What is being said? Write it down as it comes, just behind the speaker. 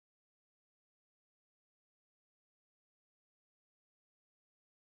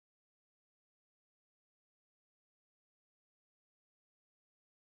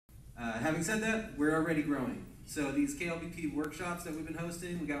Having said that, we're already growing. So these KLBP workshops that we've been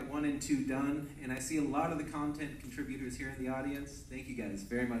hosting, we got 1 and 2 done, and I see a lot of the content contributors here in the audience. Thank you guys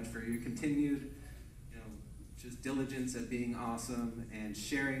very much for your continued, just diligence at being awesome and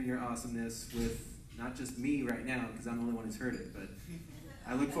sharing your awesomeness with not just me right now, because I'm the only one who's heard it, but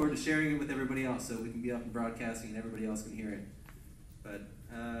I look forward to sharing it with everybody else so we can be up and broadcasting and everybody else can hear it. But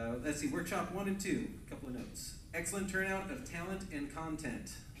let's see, workshop 1 and 2, a couple of notes. Excellent turnout of talent and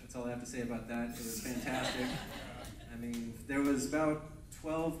content. That's all I have to say about that. It was fantastic. I mean, there was about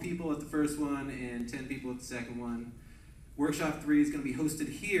 12 people at the first one and 10 people at the second one. Workshop 3 is going to be hosted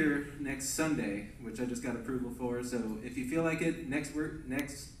here next Sunday, which I just got approval for. So if you feel like it, next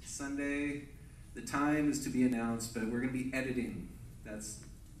Sunday, the time is to be announced, but we're going to be editing. That's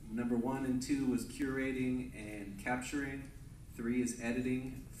number 1 and 2 was curating and capturing. 3 is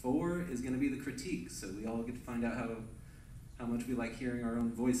editing. 4 is going to be the critique. So we all get to find out how much we like hearing our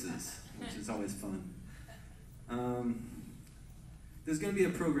own voices, which is always fun. There's going to be a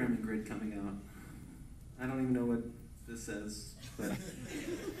programming grid coming out. I don't even know what this says, but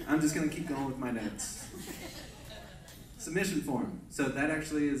I'm just going to keep going with my notes. Submission form. So that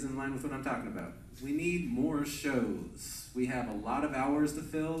actually is in line with what I'm talking about. We need more shows. We have a lot of hours to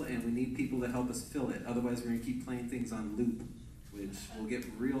fill, and we need people to help us fill it. Otherwise, we're going to keep playing things on loop, which will get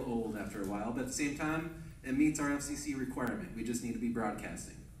real old after a while. But at the same time, it meets our FCC requirement. We just need to be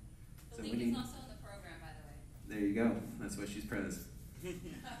broadcasting. The link is also in the program, by the way. There you go. That's why she's prez.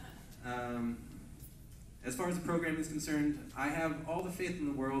 As far as the program is concerned, I have all the faith in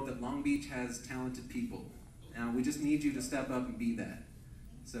the world that Long Beach has talented people. Now, we just need you to step up and be that.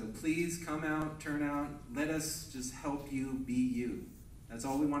 So please come out, turn out, let us just help you be you. That's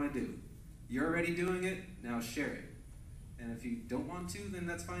all we want to do. You're already doing it, now share it. And if you don't want to, then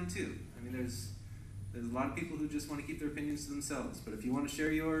that's fine too. I mean, there's a lot of people who just want to keep their opinions to themselves, but if you want to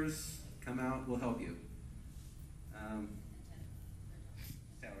share yours, come out, we'll help you.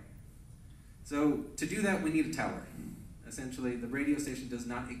 Tower. So to do that, we need a tower. Essentially, the radio station does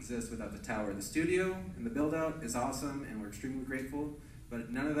not exist without the tower. The studio and the build-out is awesome, and we're extremely grateful,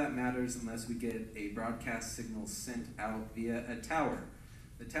 but none of that matters unless we get a broadcast signal sent out via a tower.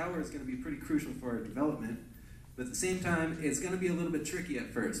 The tower is going to be pretty crucial for our development, but at the same time, it's going to be a little bit tricky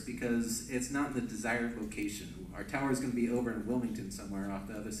at first because it's not in the desired location. Our tower is going to be over in Wilmington somewhere off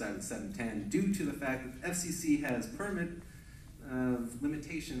the other side of 710 due to the fact that FCC has permit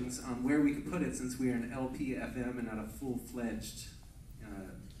limitations on where we can put it since we are an LP FM and not a full-fledged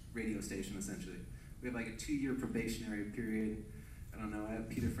radio station, essentially. We have like a 2-year probationary period. I don't know, I have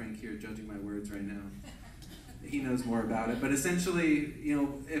Peter Franck here judging my words right now. He knows more about it, but essentially,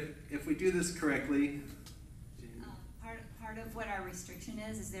 if we do this correctly, Part of what our restriction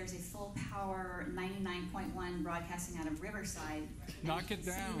is there's a full power 99.1 broadcasting out of Riverside. Knock it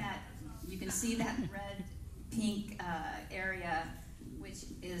down. You can see that red, pink area, which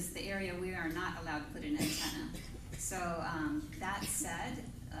is the area we are not allowed to put an antenna. So that said,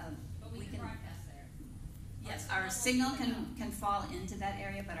 but we can broadcast there. Yes, our signal can fall into that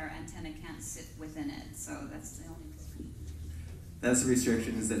area, but our antenna can't sit within it. So that's the only restriction. That's the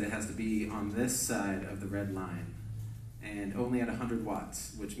restriction, is that it has to be on this side of the red line and only at 100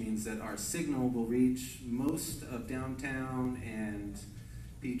 watts, which means that our signal will reach most of downtown and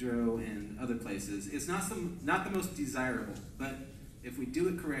Pedro and other places. It's not the most desirable, but if we do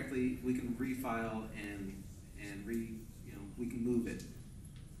it correctly, we can refile and we can move it.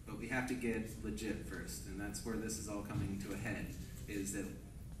 But we have to get legit first, and that's where this is all coming to a head, is that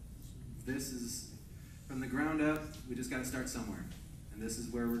this is, from the ground up, we just got to start somewhere, and this is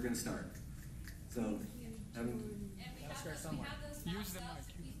where we're going to start. So, we have those Use the mic.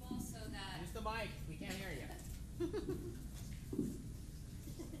 people so that Use the mic. We can't hear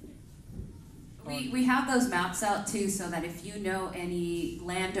you. We have those maps out too, so that if you know any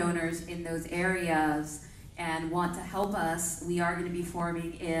landowners in those areas and want to help us, we are going to be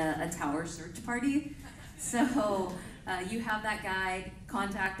forming a tower search party. So you have that guide,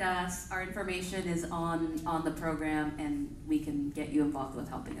 contact us. Our information is on the program, and we can get you involved with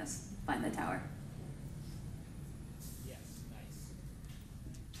helping us find the tower. Yes, nice.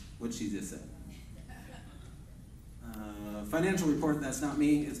 what she just said. Financial report, that's not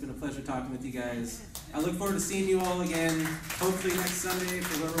me. It's been a pleasure talking with you guys. I look forward to seeing you all again, hopefully next Sunday,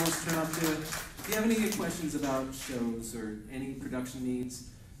 for whoever wants to turn up to it. If you have any questions about shows or any production needs,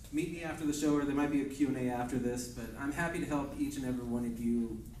 meet me after the show, or there might be a Q&A after this, but I'm happy to help each and every one of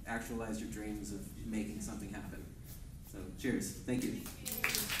you actualize your dreams of making something happen. So, cheers. Thank you.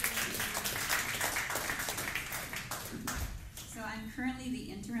 So I'm currently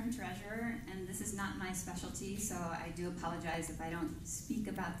the interim treasurer, and this is not my specialty, so I do apologize if I don't speak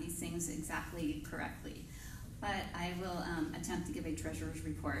about these things exactly correctly. But I will attempt to give a treasurer's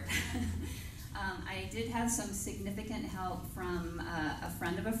report. I did have some significant help from a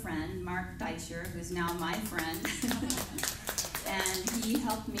friend of a friend, Mark Deischer, who's now my friend. And he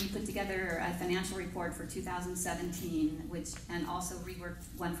helped me put together a financial report for 2017, and also reworked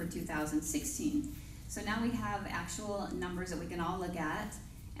one for 2016. So now we have actual numbers that we can all look at,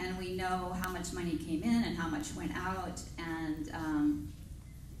 and we know how much money came in and how much went out. And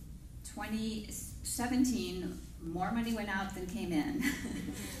 2017, more money went out than came in.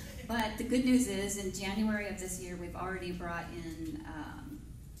 But the good news is, in January of this year, we've already brought in,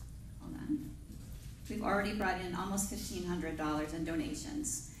 we've already brought in almost $1,500 in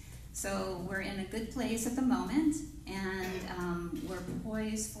donations. So we're in a good place at the moment, and we're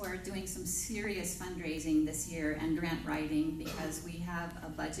poised for doing some serious fundraising this year and grant writing, because we have a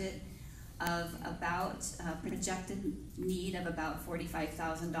budget of about, projected need of about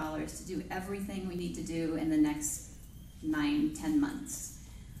 $45,000 to do everything we need to do in the next 9-10 months.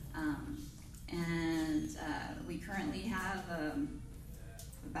 We currently have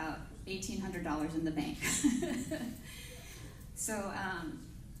about $1,800 in the bank. So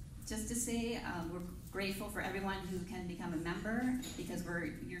just to say, we're grateful for everyone who can become a member, because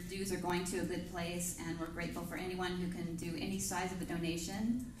your dues are going to a good place, and we're grateful for anyone who can do any size of a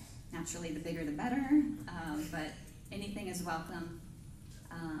donation. Naturally, the bigger the better, but anything is welcome.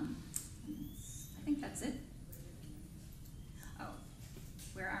 I think that's it. Oh,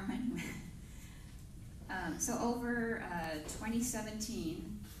 where are my... So over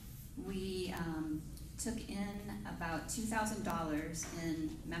 2017, we took in about $2,000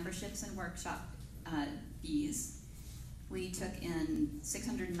 in memberships and workshop fees. We took in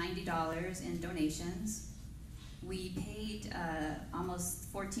 $690 in donations. We paid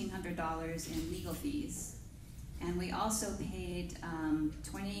almost $1,400 in legal fees. And we also paid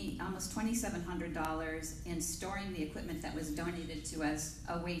almost $2,700 in storing the equipment that was donated to us,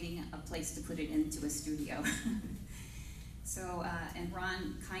 awaiting a place to put it into a studio. So, and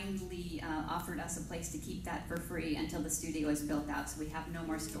Ron kindly offered us a place to keep that for free until the studio is built out, so we have no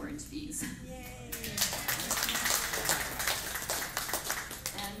more storage fees. Yay!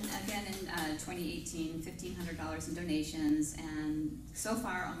 And again, in 2018, $1,500 in donations, and so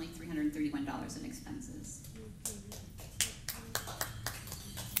far only $331 in expenses.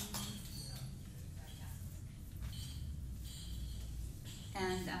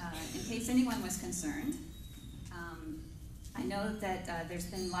 And in case anyone was concerned, I know that there's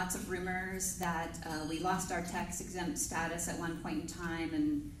been lots of rumors that we lost our tax-exempt status at one point in time,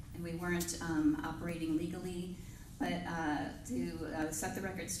 and we weren't operating legally. But to set the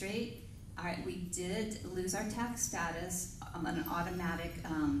record straight, we did lose our tax status on an automatic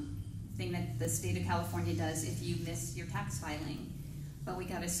thing that the state of California does if you miss your tax filing. But we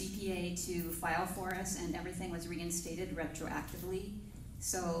got a CPA to file for us, and everything was reinstated retroactively.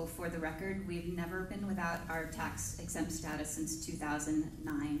 So for the record, we've never been without our tax-exempt status since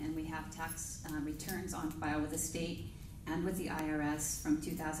 2009, and we have tax returns on file with the state and with the IRS from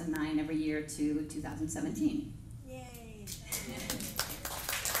 2009 every year to 2017. Yay!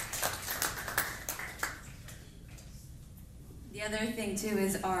 The other thing too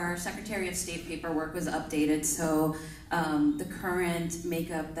is our Secretary of State paperwork was updated, so the current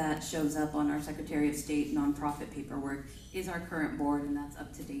makeup that shows up on our Secretary of State nonprofit paperwork is our current board, and that's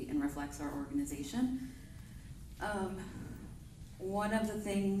up to date and reflects our organization. One of the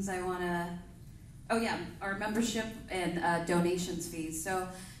things I want to, oh yeah, our membership and donations fees. So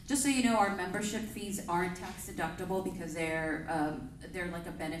just so you know, our membership fees aren't tax deductible because they're like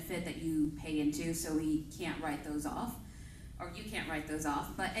a benefit that you pay into, so we can't write those off. Or you can't write those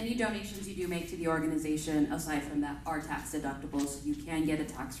off, but any donations you do make to the organization, aside from that, are tax deductible, so you can get a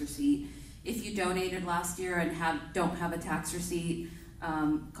tax receipt. If you donated last year and don't have a tax receipt,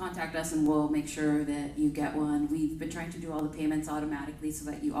 contact us and we'll make sure that you get one. We've been trying to do all the payments automatically so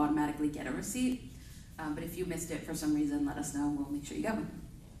that you automatically get a receipt, but if you missed it for some reason, let us know and we'll make sure you get one.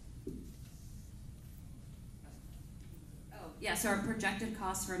 Oh, yeah, so our projected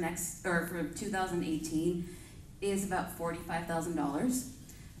cost for for 2018 is about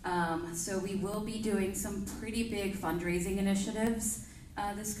 $45,000. So we will be doing some pretty big fundraising initiatives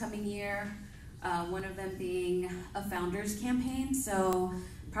this coming year. One of them being a founders campaign. So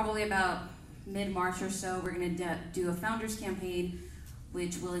probably about mid-March or so, we're going to do a founders campaign,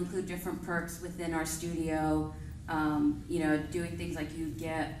 which will include different perks within our studio. You know, doing things like you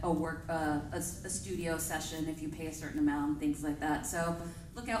get a studio session if you pay a certain amount, things like that. So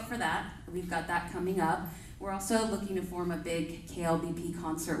look out for that. We've got that coming up. We're also looking to form a big KLBP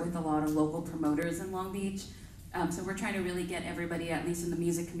concert with a lot of local promoters in Long Beach. So we're trying to really get everybody, at least in the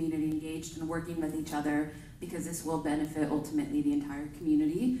music community, engaged and working with each other, because this will benefit ultimately the entire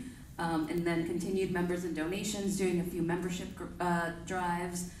community. And then continued members and donations, doing a few membership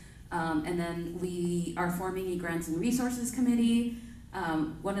drives. And then we are forming a grants and resources committee.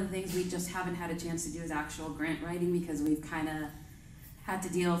 One of the things we just haven't had a chance to do is actual grant writing, because we've kind of had to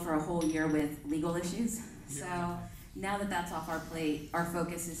deal for a whole year with legal issues. So now that that's off our plate, our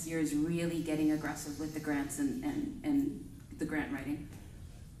focus this year is really getting aggressive with the grants and the grant writing.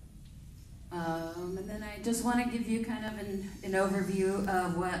 And then I just want to give you kind of an overview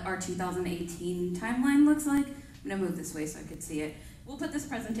of what our 2018 timeline looks like. I'm going to move this way so I could see it. We'll put this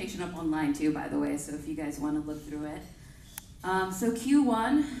presentation up online too, by the way, so if you guys want to look through it. So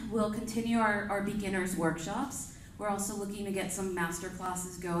Q1, we'll continue our beginners workshops. We're also looking to get some master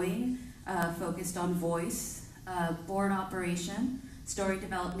classes going, focused on voice, board operation, story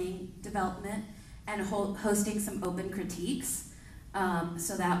development, and hosting some open critiques.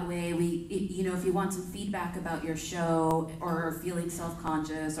 So that way, if you want some feedback about your show, or are feeling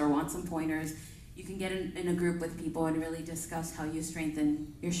self-conscious, or want some pointers, you can get in a group with people and really discuss how you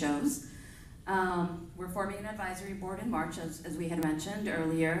strengthen your shows. We're forming an advisory board in March, as we had mentioned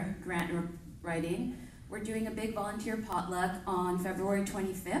earlier, grant writing. We're doing a big volunteer potluck on February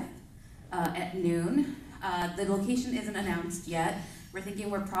 25th at noon. The location isn't announced yet. We're thinking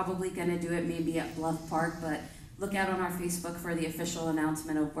we're probably going to do it maybe at Bluff Park, but look out on our Facebook for the official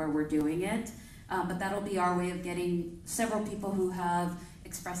announcement of where we're doing it. But that'll be our way of getting several people who have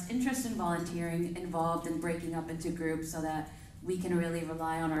expressed interest in volunteering involved and breaking up into groups, so that we can really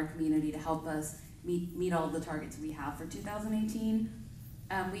rely on our community to help us meet all the targets we have for 2018.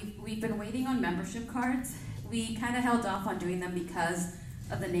 We've been waiting on membership cards. We kind of held off on doing them because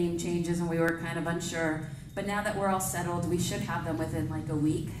of the name changes, and we were kind of unsure. But now that we're all settled, we should have them within like a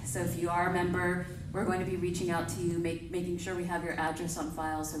week. So if you are a member, we're going to be reaching out to you, making sure we have your address on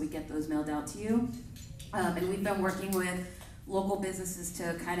file so we get those mailed out to you. And we've been working with local businesses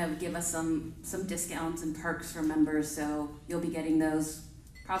to kind of give us some discounts and perks for members. So you'll be getting those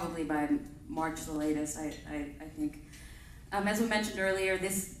probably by March the latest, I think. As we mentioned earlier,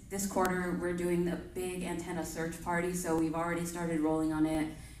 this quarter we're doing a big antenna search party, so we've already started rolling on it.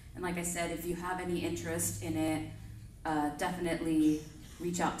 And like I said, if you have any interest in it, definitely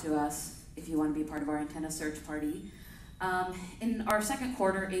reach out to us if you want to be part of our antenna search party. In our second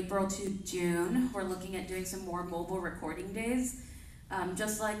quarter, April to June, we're looking at doing some more mobile recording days.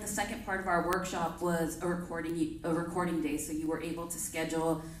 Just like the second part of our workshop was a recording day, so you were able to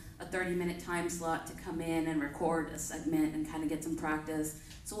schedule a 30-minute time slot to come in and record a segment and kind of get some practice.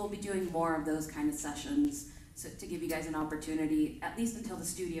 So we'll be doing more of those kind of sessions, so to give you guys an opportunity, at least until the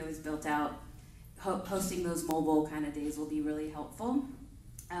studio is built out. Hosting those mobile kind of days will be really helpful.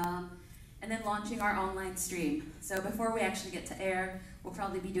 And then launching our online stream. So before we actually get to air, we'll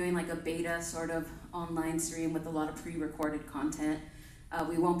probably be doing like a beta sort of online stream with a lot of pre-recorded content.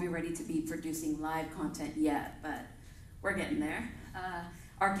 We won't be ready to be producing live content yet, but we're getting there.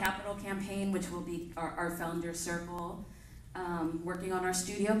 Our capital campaign, which will be our founder circle, working on our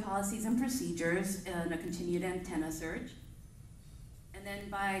studio policies and procedures, and a continued antenna search. And then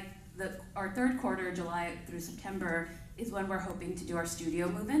by our third quarter, July through September, is when we're hoping to do our studio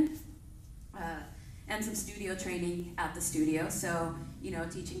move-in. And some studio training at the studio. So,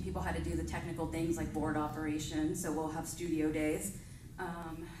 teaching people how to do the technical things like board operation. So we'll have studio days.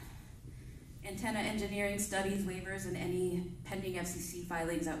 Antenna engineering studies, waivers, and any pending FCC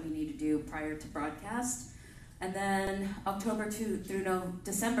filings that we need to do prior to broadcast. And then October through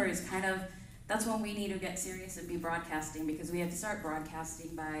December is that's when we need to get serious and be broadcasting, because we have to start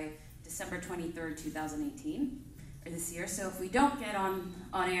broadcasting by December 23rd, 2018. This year. So if we don't get on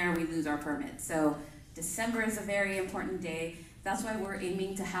air, we lose our permit. So December is a very important day. That's why we're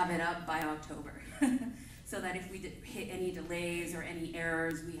aiming to have it up by October. So that if we hit any delays or any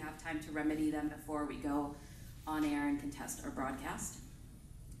errors, we have time to remedy them before we go on air and contest our broadcast.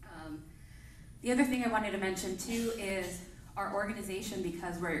 The other thing I wanted to mention too is our organization,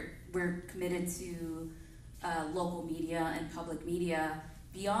 because we're committed to local media and public media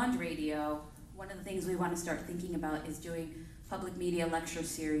beyond radio. One of the things we want to start thinking about is doing public media lecture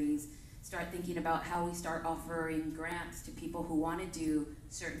series, start thinking about how we start offering grants to people who want to do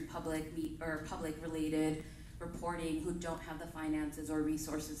certain public-related reporting, who don't have the finances or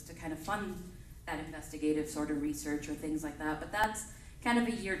resources to kind of fund that investigative sort of research or things like that. But that's kind of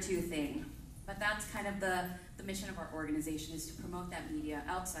a year two thing. But that's kind of the mission of our organization, is to promote that media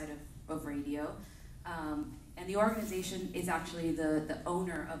outside of radio. And the organization is actually the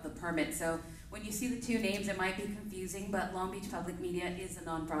owner of the permit. So when you see the two names, it might be confusing, but Long Beach Public Media is a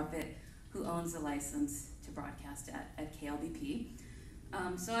nonprofit who owns the license to broadcast at KLBP.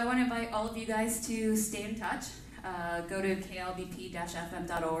 So I want to invite all of you guys to stay in touch. Go to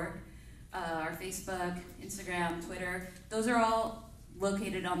klbp-fm.org, our Facebook, Instagram, Twitter. Those are all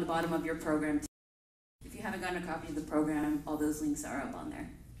located on the bottom of your program. If you haven't gotten a copy of the program, all those links are up on there.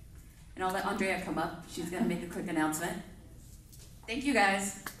 And I'll let Andrea come up. She's going to make a quick announcement. Thank you,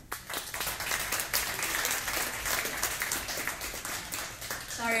 guys.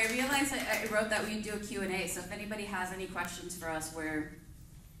 Sorry, I realized I wrote that we'd do a Q&A, so if anybody has any questions for us, we're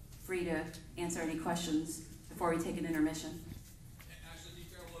free to answer any questions before we take an intermission. Ashley, can you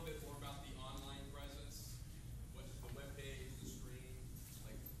tell a little bit more about the online presence? What is the webpage, the stream?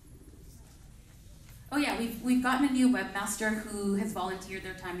 Oh yeah, we've gotten a new webmaster who has volunteered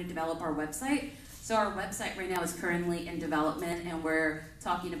their time to develop our website. So our website right now is currently in development, and we're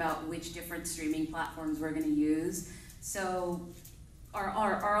talking about which different streaming platforms we're going to use. So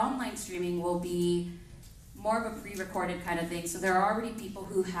our online streaming will be more of a pre-recorded kind of thing. So there are already people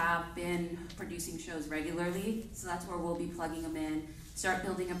who have been producing shows regularly. So that's where we'll be plugging them in, start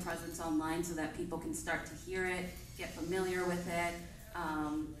building a presence online so that people can start to hear it, get familiar with it.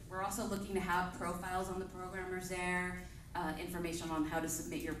 We're also looking to have profiles on the programmers there, information on how to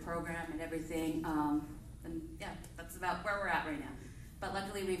submit your program and everything. And yeah, that's about where we're at right now. But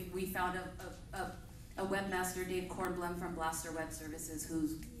luckily we found a webmaster, Dave Kornblum from Blaster Web Services,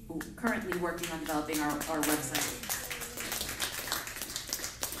 who's currently working on developing our website.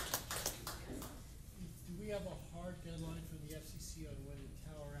 Do we have a hard deadline from the FCC on when the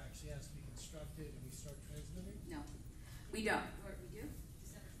tower actually has to be constructed and we start transmitting? No, we don't. Or we do?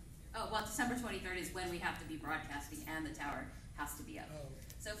 Oh, well, December 23rd is when we have to be broadcasting and the tower has to be up. Oh.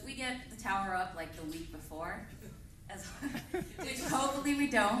 So if we get the tower up like the week before, which hopefully we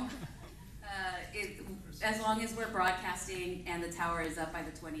don't, as long as we're broadcasting and the tower is up by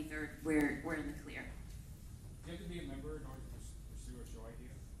the 23rd, we're in the clear. Do you have to be a member in order to pursue a show idea?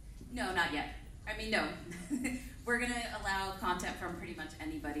 No, not yet. I mean, no. We're going to allow content from pretty much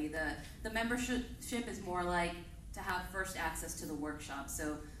anybody. The membership is more like to have first access to the workshop.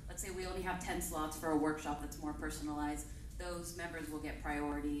 So let's say we only have 10 slots for a workshop that's more personalized. Those members will get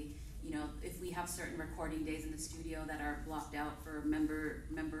priority. You know, if we have certain recording days in the studio that are blocked out for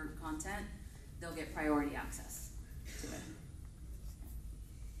member content, they'll get priority access to it.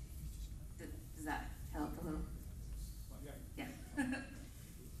 Does that help a little? Yeah. You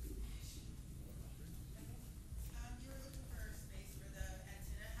were looking for a space for the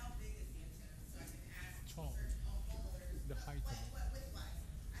antenna. How big is the antenna? So I can ask Tall. certain homeowners. The height of it. What width-wise?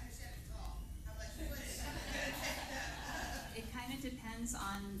 I understand it's tall. How much wood is it gonna take? It kind of depends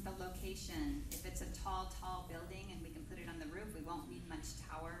on the location. If it's a tall building and we can put it on the roof, we won't need much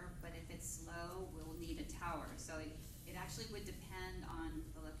tower, but if it's low, we'll need a tower. So it actually would depend on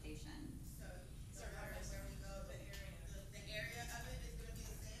the location. So regardless where we go, the area of it is gonna be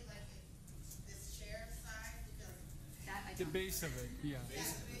the same, like this chair size, because That I The don't. base of it, yeah.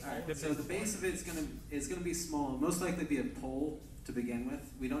 All right, so the base of it is gonna be small, most likely be a pole to begin with.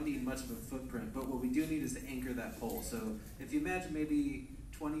 We don't need much of a footprint, but what we do need is to anchor that pole. So if you imagine maybe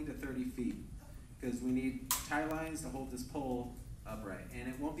 20 to 30 feet, because we need tie lines to hold this pole upright, and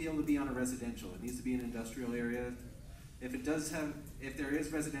it won't be able to be on a residential. It needs to be an industrial area. If there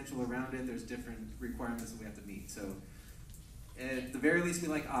is residential around it, there's different requirements that we have to meet. So at the very least, we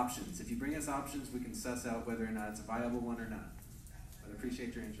like options. If you bring us options, we can suss out whether or not it's a viable one or not. But I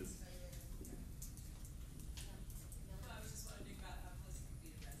appreciate your interest.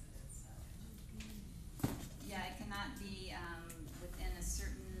 Yeah, it cannot be within a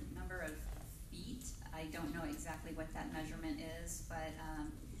certain number of feet. I don't know exactly what that measurement is, but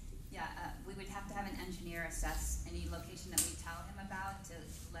we would have to have an engineer assess any location that we tell him about to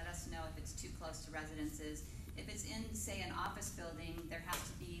let us know if it's too close to residences. If it's in, say, an office building, there has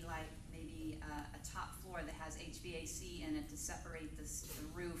to be like maybe a top floor that has HVAC in it to separate the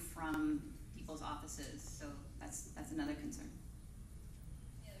roof from people's offices. So that's another concern.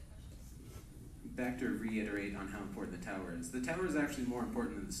 Back to reiterate on how important the tower is. The tower is actually more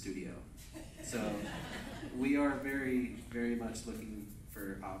important than the studio. So we are very, very much looking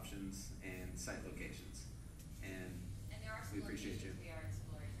for options and site locations. And there are some we appreciate you. locations we are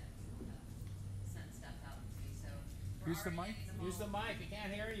exploring that send stuff out to, so. we're Use the already mic. getting them Use the all. mic, we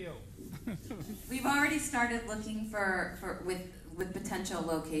can't hear you. We've already started looking with potential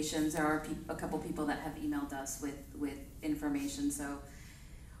locations. There are a couple people that have emailed us with information, so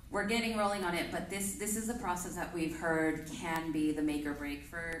we're getting rolling on it. But this is a process that we've heard can be the make or break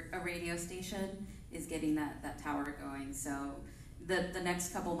for a radio station. is getting that tower going. So the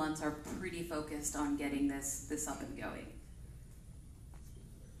next couple months are pretty focused on getting this up and going.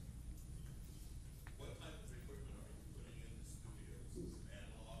 What type of equipment are you putting in the studios? Is it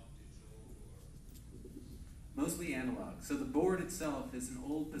analog, digital, or? Mostly analog. So the board itself is an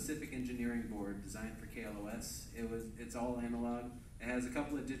old Pacific Engineering board designed for KLOS. It's all analog. It has a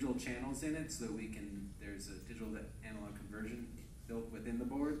couple of digital channels in it so that there's a digital to analog conversion built within the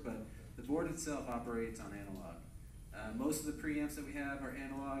board, but the board itself operates on analog. Most of the preamps that we have are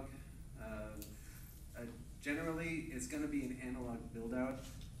analog. Generally, it's going to be an analog build-out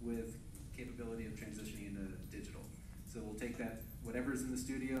with capability of transitioning into digital. So we'll take that, whatever's in the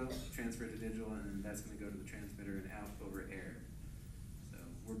studio, transfer it to digital, and then that's going to go to the transmitter and out over air. So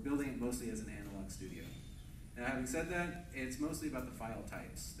we're building it mostly as an analog studio. Now, having said that, it's mostly about the file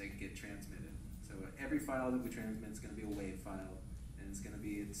types that get transmitted. So every file that we transmit is going to be a WAV file, and it's going to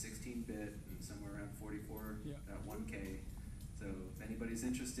be at 16-bit and somewhere around 44.1K. So if anybody's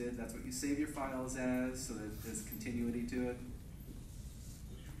interested, that's what you save your files as, so that there's continuity to it.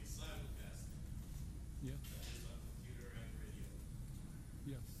 Will you be simulcasting? Yeah. That is on computer and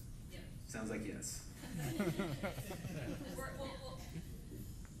radio. Yes. Sounds like yes.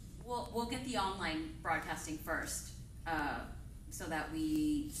 We'll get the online broadcasting first, so that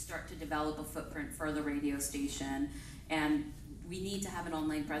we start to develop a footprint for the radio station. And we need to have an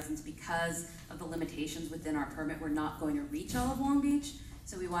online presence because of the limitations within our permit. We're not going to reach all of Long Beach,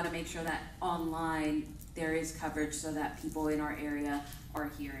 so we want to make sure that online there is coverage so that people in our area are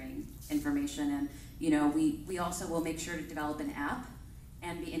hearing information. And we also will make sure to develop an app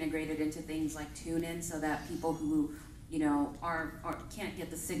and be integrated into things like TuneIn, so that people who can't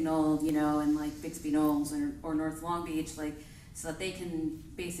get the signal, in like Bixby Knolls or North Long Beach, so that they can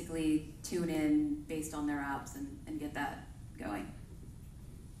basically tune in based on their apps and get that going.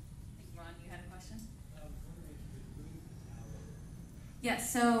 I think, Ron, you had a question?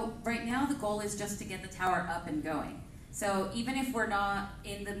 Yes, so right now the goal is just to get the tower up and going. So even if we're not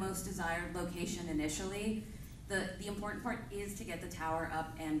in the most desired location initially, the important part is to get the tower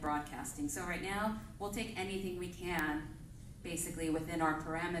up and broadcasting. So right now, we'll take anything we can, basically within our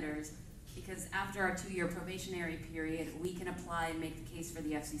parameters, because after our 2-year probationary period, we can apply and make the case for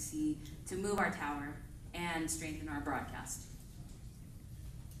the FCC to move our tower and strengthen our broadcast.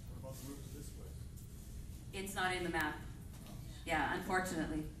 What about the route to this place? It's not in the map. Yeah,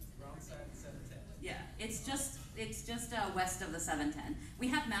 unfortunately. Wrong side of 710. Yeah, it's just west of the 710. We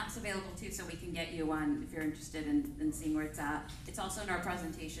have maps available too, so we can get you one if you're interested in seeing where it's at. It's also in our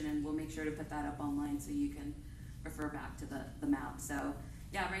presentation, and we'll make sure to put that up online so you can refer back to the map. So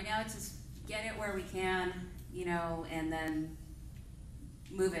yeah, right now it's just get it where we can, and then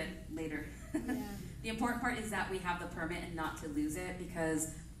move it later. Yeah. The important part is that we have the permit and not to lose it,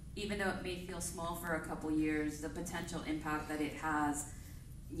 because even though it may feel small for a couple years, the potential impact that it has,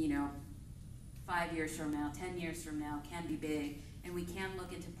 5 years from now, 10 years from now can be big, and we can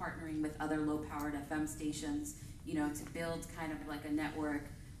look into partnering with other low-powered FM stations, to build kind of like a network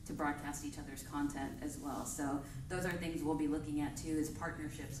to broadcast each other's content as well. So those are things we'll be looking at too, is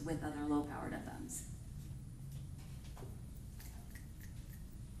partnerships with other low-powered FMs.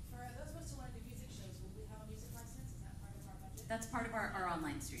 For those of us who want to do music shows, will we have a music license? Is that part of our budget? That's part of our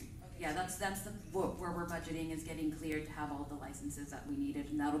online stream. Okay. Yeah, that's where we're budgeting, is getting cleared to have all the licenses that we needed,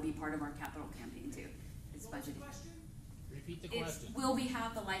 and that'll be part of our capital campaign too. It's What was the budgeting. question? Repeat the It's, question. will we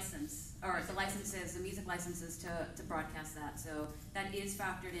have the license, or the licenses, the music licenses to broadcast that? So that is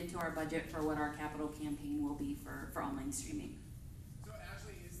factored into our budget for what our capital campaign will be for online streaming. So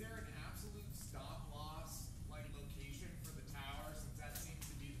Ashley, is there an absolute stop loss location for the tower, since that seems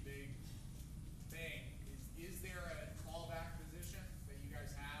to be the big thing? Is there a callback position that you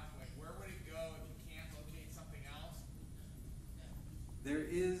guys have? Where would it go if you can't locate something else? There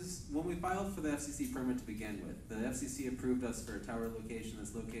is, when we filed for the FCC permit to begin with, the FCC approved us for a tower location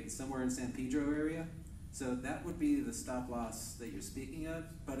that's located somewhere in San Pedro area. So that would be the stop loss that you're speaking of,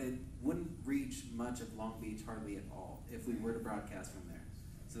 but it wouldn't reach much of Long Beach hardly at all if we were to broadcast from there.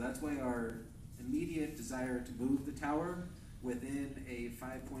 So that's why our immediate desire to move the tower within a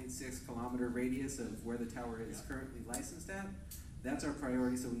 5.6 kilometer radius of where the tower is currently licensed at, that's our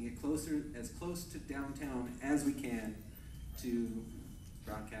priority, so we can get closer, as close to downtown as we can, to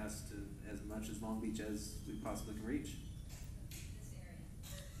broadcast to as much as Long Beach as we possibly can reach. This area.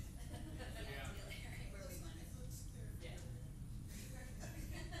 The ideal area where we want it. Yeah.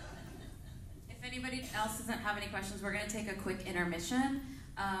 If anybody else doesn't have any questions, we're going to take a quick intermission.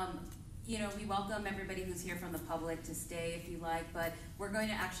 We welcome everybody who's here from the public to stay if you like, but we're going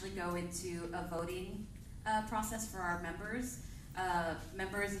to actually go into a voting process for our members.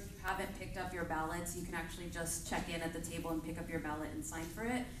 Members, if you haven't picked up your ballots, you can actually just check in at the table and pick up your ballot and sign for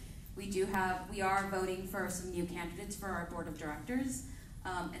it. We are voting for some new candidates for our board of directors,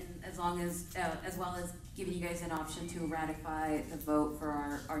 and as well as giving you guys an option to ratify the vote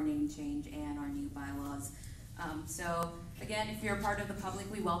for our name change and our new bylaws. So again, if you're a part of the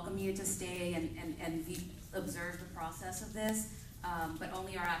public, we welcome you to stay and observe the process of this, but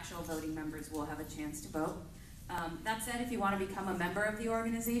only our actual voting members will have a chance to vote. That said, if you want to become a member of the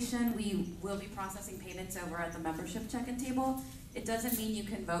organization, we will be processing payments over at the membership check-in table. It doesn't mean you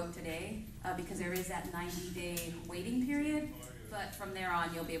can vote today because there is that 90-day waiting period, but from there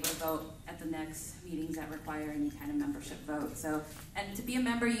on you'll be able to vote at the next meetings that require any kind of membership vote. So, and to be a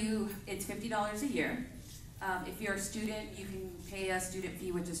member, it's $50 a year. If you're a student, you can pay a student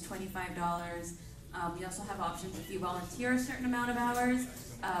fee, which is $25. You also have options if you volunteer a certain amount of hours,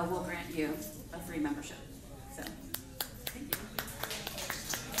 we'll grant you a free membership. So, thank you.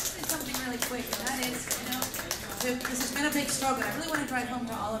 Something really quick, and that is, this has been a big struggle. I really want to drive home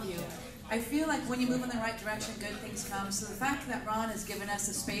to all of you. I feel like when you move in the right direction, good things come. So the fact that Ron has given us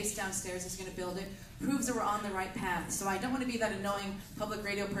a space downstairs, is going to build it, proves that we're on the right path. So I don't want to be that annoying public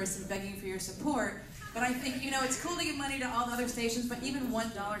radio person begging for your support. But I think, it's cool to give money to all the other stations, but even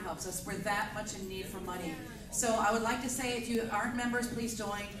 $1 helps us. We're that much in need for money. So I would like to say, if you aren't members, please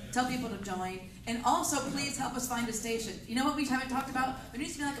join. Tell people to join. And also, please help us find a station. You know what we haven't talked about? There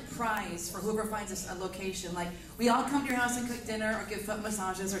needs to be like a prize for whoever finds us a location. Like, we all come to your house and cook dinner or give foot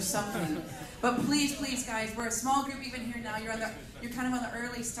massages or something. But please, please, guys, we're a small group even here now. You're kind of on the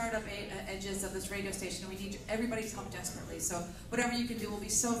early startup edges of this radio station. We need everybody's help desperately. So whatever you can do, we'll be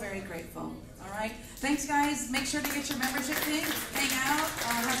so very grateful. All right? Thanks, guys. Make sure to get your membership thing. Hang out.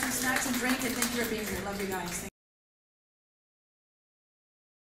 Have some snacks and drink. And thank you for being here. Love you guys.